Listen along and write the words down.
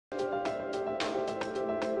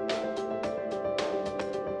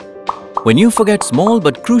When you forget small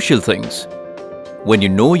but crucial things, when you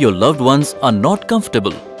know your loved ones are not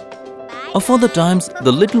comfortable, or for the times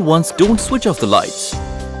the little ones don't switch off the lights,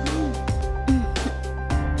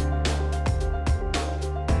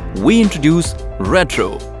 we introduce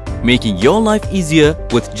Wretro, making your life easier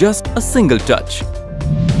with just a single touch.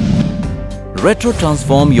 Wretro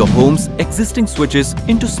transforms your home's existing switches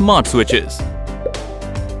into smart switches.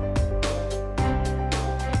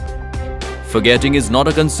 Forgetting is not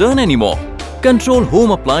a concern anymore. Control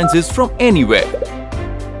home appliances from anywhere.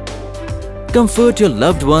 Comfort your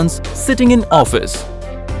loved ones sitting in office.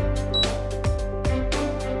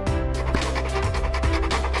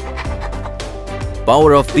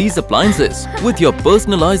 Power off these appliances with your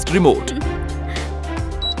personalized remote.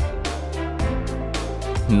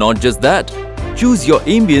 Not just that, choose your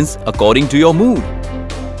ambience according to your mood.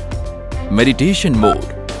 Meditation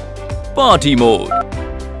mode, party mode,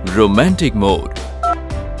 romantic mode,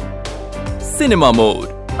 cinema mode.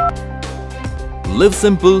 Live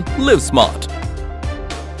simple, live smart.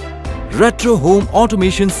 Wretro Home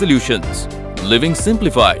Automation Solutions. Living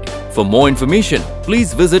simplified. For more information,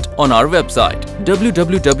 please visit on our website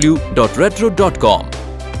www.wretro.com.